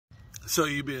So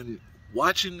you've been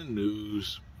watching the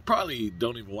news, probably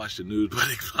don't even watch the news, but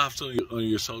it pops on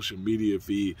your social media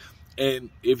feed. And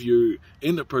if you're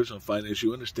in the personal finance,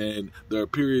 you understand there are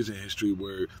periods in history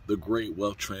where the great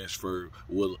wealth transfer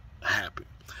will happen.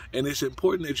 And it's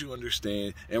important that you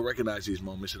understand and recognize these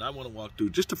moments. And I want to walk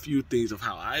through just a few things of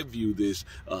how I view this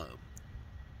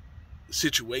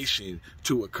situation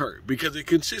to occur, because it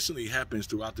consistently happens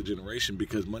throughout the generation,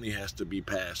 because money has to be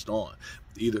passed on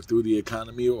either through the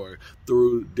economy or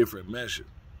through different measures.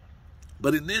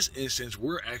 But in this instance,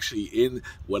 we're actually in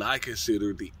what I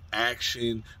consider the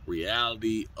action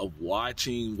reality of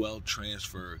watching wealth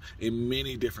transfer in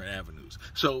many different avenues.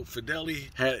 So Fidelity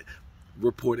had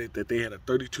reported that they had a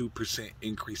 32%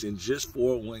 increase in just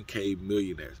 401k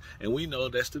millionaires. And we know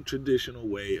that's the traditional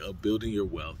way of building your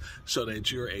wealth so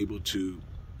that you're able to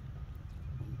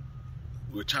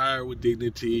retire with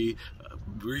dignity,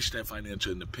 reach that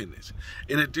financial independence.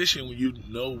 In addition, when you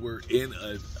know we're in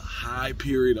a high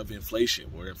period of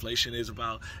inflation, where inflation is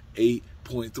about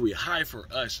 8.3, high for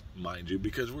us, mind you,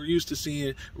 because we're used to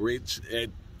seeing rates at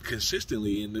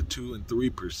consistently in the 2 and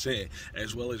 3%,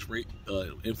 as well as rate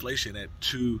inflation at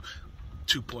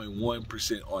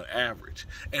 2.1% on average.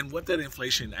 And what that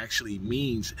inflation actually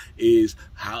means is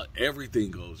how everything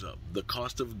goes up. The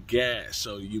cost of gas.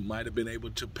 So you might have been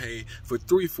able to pay for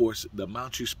 3/4, the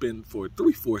amount you spend for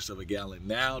 3/4 of a gallon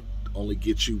now only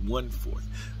gets you 1/4.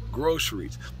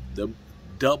 Groceries, the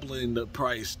doubling the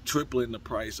price, tripling the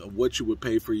price of what you would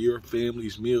pay for your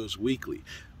family's meals weekly.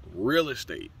 Real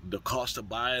estate, the cost of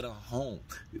buying a home,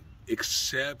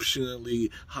 exceptionally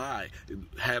high.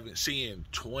 Seeing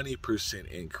 20%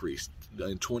 increase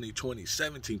in 2020,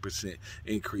 17%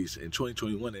 increase in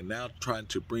 2021, and now trying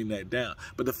to bring that down.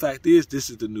 But the fact is, this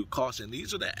is the new cost, and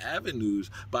these are the avenues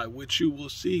by which you will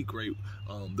see the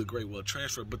great wealth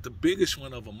transfer. But the biggest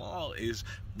one of them all is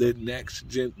the next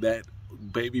gen, that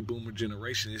baby boomer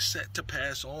generation is set to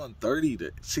pass on $30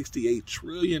 to $68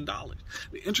 trillion.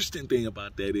 The interesting thing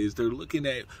about that is they're looking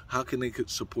at how can they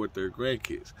support their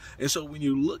grandkids. And so when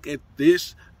you look at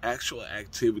this actual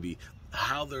activity,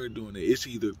 how they're doing it, it's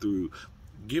either through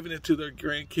giving it to their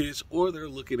grandkids, or they're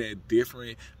looking at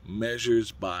different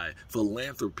measures by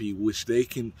philanthropy, which they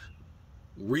can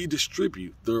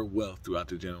redistribute their wealth throughout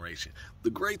the generation. The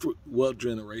great wealth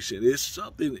generation is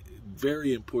something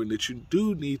very important that you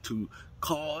do need to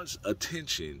cause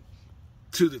attention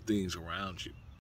to the things around you.